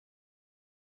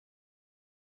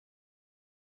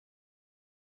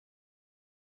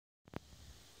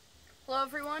Hello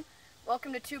everyone,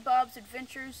 welcome to Two Bob's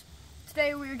Adventures.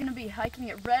 Today we are going to be hiking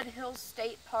at Red Hills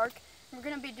State Park. We're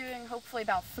going to be doing hopefully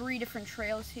about 3 different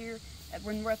trails here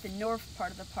when we're at the north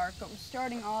part of the park, but we're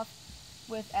starting off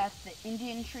with at the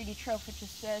Indian Treaty Trail, which it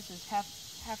says is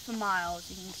half a mile, as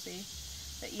you can see.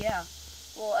 But yeah,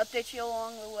 we'll update you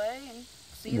along the way and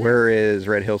see you Where there. is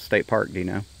Red Hills State Park, do you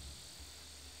know?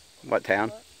 What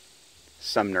town? What?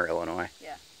 Sumner, Illinois.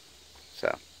 Yeah.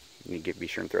 So, you need to be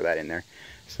sure and throw that in there.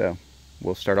 So,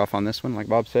 we'll start off on this one, like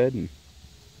Bob said, and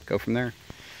go from there.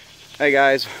 Hey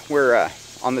guys, we're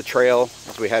on the trail,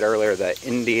 as we had earlier, the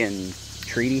Indian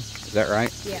Treaty, is that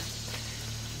right? Yeah.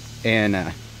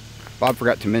 And Bob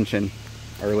forgot to mention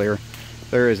earlier,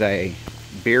 there is a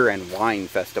beer and wine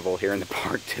festival here in the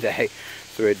park today.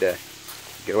 So we had to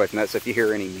get away from that. So if you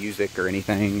hear any music or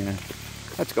anything,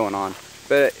 that's going on.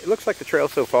 But it looks like the trail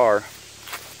so far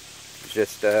is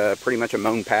just pretty much a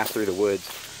mown path through the woods.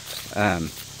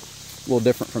 A little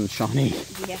different from Shawnee,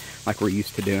 Yeah. like we're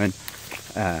used to doing.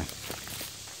 I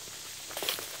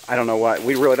don't know what,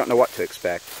 we really don't know what to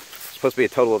expect. It's supposed to be a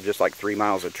total of just like 3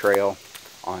 miles of trail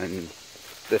on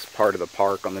this part of the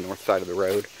park on the north side of the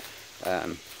road.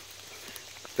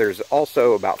 There's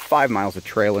also about 5 miles of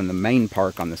trail in the main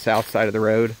park on the south side of the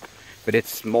road, but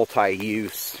it's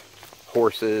multi-use,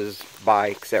 horses,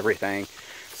 bikes, everything.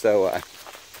 So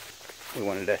we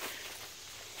wanted to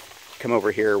come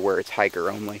over here where it's hiker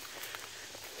only.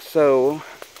 So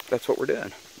that's what we're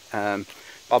doing.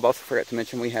 Bob also forgot to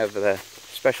mention we have the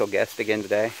special guest again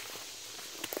today,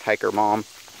 hiker mom.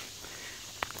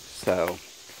 So.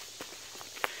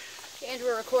 And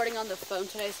we're recording on the phone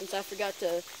today since I forgot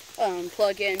to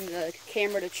plug in the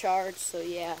camera to charge, so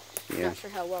yeah. Not sure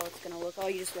how well it's going to look. Oh,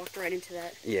 you just walked right into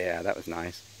that. Yeah, that was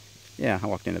nice. Yeah, I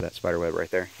walked into that spider web right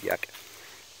there. Yuck.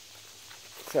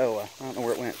 So, I don't know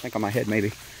where it went. I think on my head,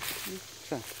 maybe.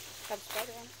 So. Have a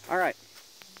spider on it. Alright.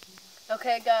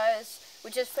 Okay, guys.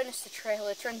 We just finished the trail.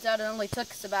 It turns out it only took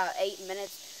us about 8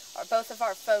 minutes. Both of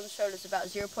our phones showed us about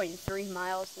 0.3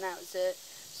 miles, and that was it.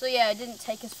 So, yeah, it didn't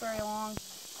take us very long.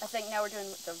 I think now we're doing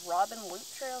the Robin Loop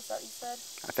Trail. Is that what you said?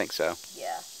 I think so.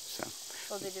 Yeah. So.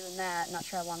 We'll be doing that. Not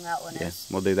sure how long that one is.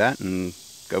 We'll do that and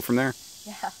go from there.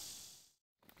 Yeah.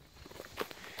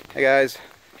 Hey guys,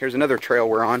 here's another trail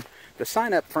we're on. The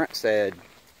sign up front said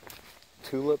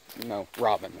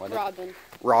Robin, wasn't it? Robin.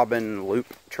 Robin Loop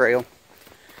Trail.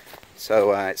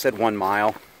 So it said 1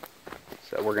 mile.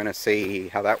 So we're gonna see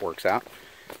how that works out.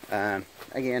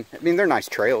 Again, I mean, they're nice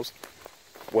trails.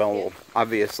 Well, yeah.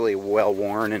 Obviously well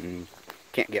worn and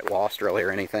can't get lost really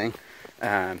or anything.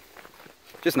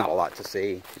 Just not a lot to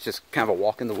see. It's just kind of a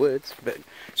walk in the woods, but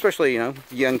especially, you know,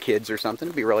 young kids or something,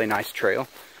 it'd be a really nice trail.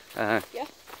 Yeah.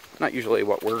 Not usually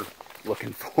what we're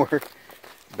looking for,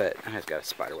 but I just got a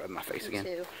spider web in my face again.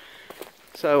 Too.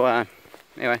 So,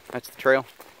 anyway, that's the trail.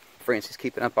 Francie's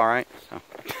keeping up all right, so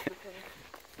okay.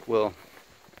 We'll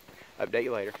update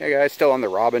you later. Hey guys, still on the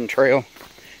Robin Trail.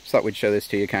 Just thought we'd show this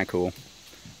to you, kind of cool.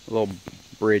 A little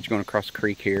bridge going across the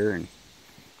creek here and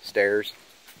stairs.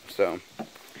 So,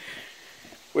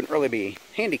 wouldn't really be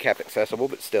handicap accessible,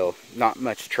 but still not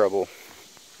much trouble.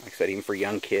 Like I said, even for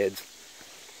young kids.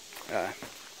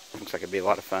 Looks like it'd be a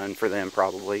lot of fun for them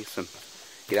probably. So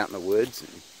get out in the woods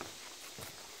and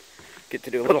get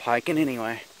to do a little hiking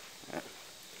anyway.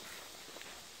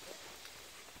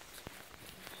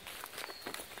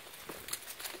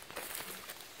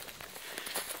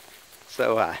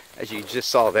 So as you just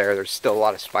saw there's still a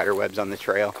lot of spider webs on the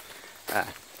trail.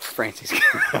 Francie's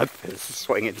got this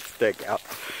swinging stick out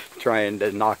trying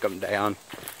to knock them down.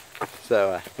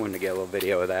 So I wanted to get a little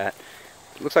video of that.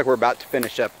 Looks like we're about to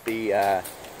finish up the,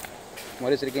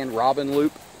 what is it again? Robin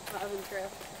Loop? Robin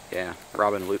Trail. Yeah,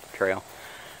 Robin Loop Trail.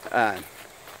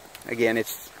 Again,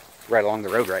 it's right along the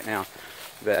road right now.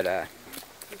 But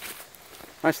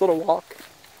nice little walk.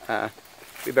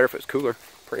 Be better if it was cooler.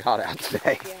 Pretty hot out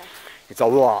today. Yeah. It's a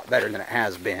lot better than it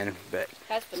has been, but... It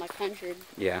has been like 100.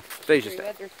 Yeah, today's just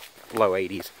low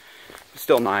 80s.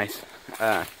 Still nice.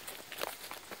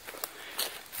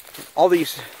 All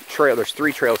these trails, there's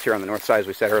 3 trails here on the north side, as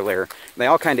we said earlier. They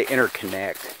all kind of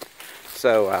interconnect.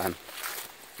 So,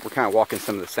 we're kind of walking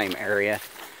some of the same area.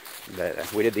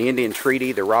 But we did the Indian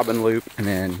Treaty, the Robin Loop, and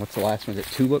then, what's the last one? Is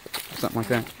it Tulip? Something like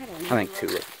that? I think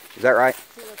Tulip. Is that right?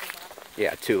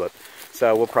 Yeah, Tulip.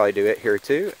 So, we'll probably do it here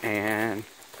too, and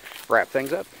wrap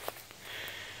things up.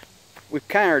 We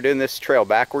kind of are doing this trail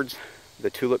backwards. The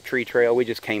Tulip Tree Trail. We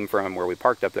just came from where we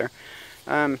parked up there.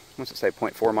 What's it say?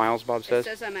 0.4 miles, Bob says?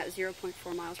 It says I'm at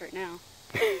 0.4 miles right now.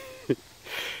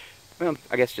 Well,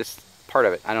 I guess just part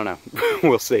of it. I don't know.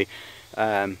 We'll see.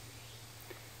 And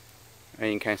you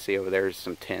can kind of see over there's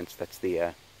some tents. That's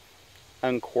the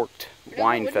Uncorked No,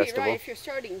 Wine it wouldn't Festival. be right if you're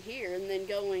starting here and then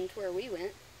going to where we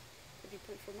went. It'd be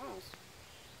 0.4 miles.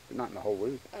 Not in the whole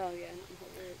loop. Oh, yeah, not in the whole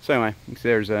loop. So anyway, you see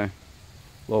there's a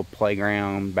little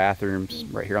playground, bathrooms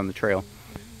right here on the trail.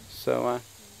 So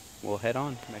we'll head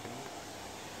on.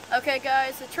 Okay,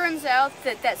 guys, it turns out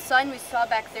that that sign we saw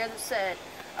back there that said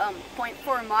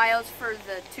 0.4 miles for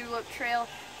the Tulip Trail,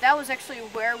 that was actually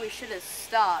where we should have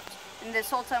stopped. And this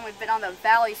whole time we've been on the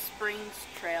Valley Springs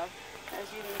Trail. As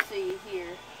you can see here,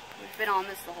 we've been on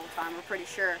this the whole time, we're pretty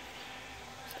sure.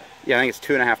 Yeah, I think it's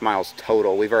 2.5 miles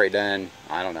total. We've already done,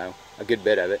 I don't know, a good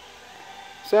bit of it.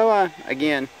 So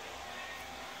again,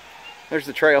 there's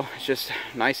the trail. It's just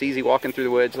nice, easy walking through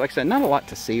the woods. Like I said, not a lot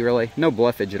to see really. No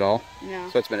bluffage at all. No.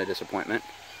 So it's been a disappointment.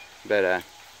 But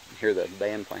hear the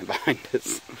band playing behind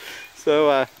us.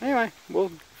 So anyway,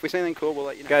 if we see anything cool, we'll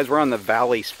let you know. Guys, we're on the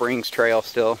Valley Springs Trail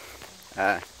still.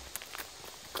 That's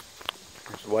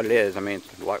what it is. I mean,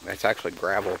 it's actually a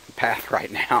gravel path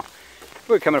right now.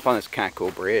 We're coming up on this kind of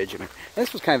cool bridge. I mean,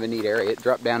 this was kind of a neat area. It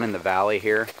dropped down in the valley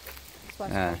here.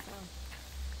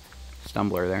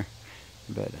 Stumbler there.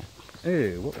 But,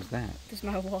 ooh, what was that? It's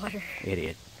my water.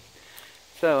 Idiot.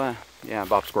 So, yeah,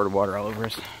 Bob squirted water all over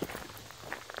us.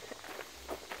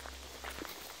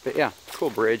 But yeah, cool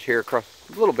bridge here across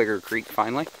a little bigger creek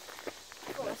finally.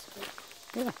 Oh, that's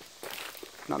cool. Yeah,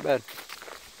 not bad.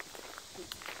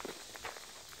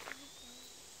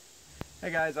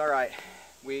 Hey guys, all right.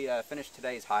 We finished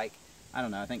today's hike. I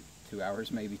don't know, I think 2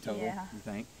 hours maybe total, Yeah. you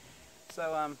think?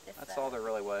 So If that's that. all there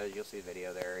really was. You'll see the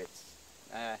video there. It's,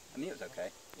 I mean, it was okay.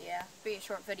 Yeah, be a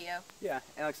short video. Yeah,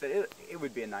 and like I said, it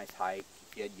would be a nice hike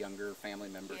if you had younger family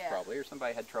members probably, or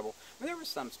somebody had trouble. I mean, there were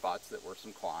some spots that were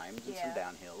some climbs and some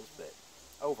downhills, but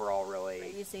overall really,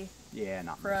 Pretty easy. yeah,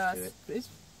 not for much us. to it.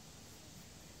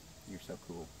 You're so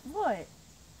cool. What?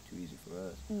 Too easy for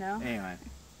us. No. Anyway,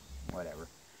 whatever.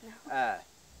 No.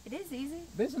 It is easy.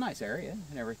 But it's a nice area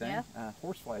and everything. Yeah.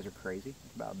 Horseflies are crazy.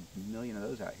 There's about 1 million of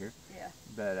those out here. Yeah.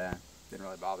 But didn't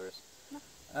really bother us.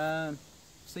 No.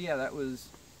 So yeah, that was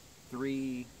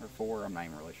 3 or 4. I'm not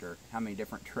even really sure how many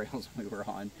different trails we were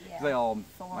on. Yeah. They all,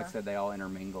 4. like I said, they all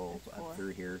intermingle Four. up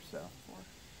through here. So 4.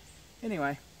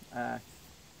 anyway,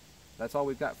 that's all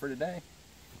we've got for today.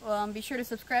 Well, be sure to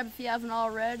subscribe if you haven't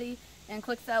already, and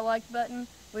click that like button.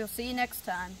 We'll see you next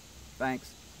time.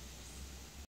 Thanks.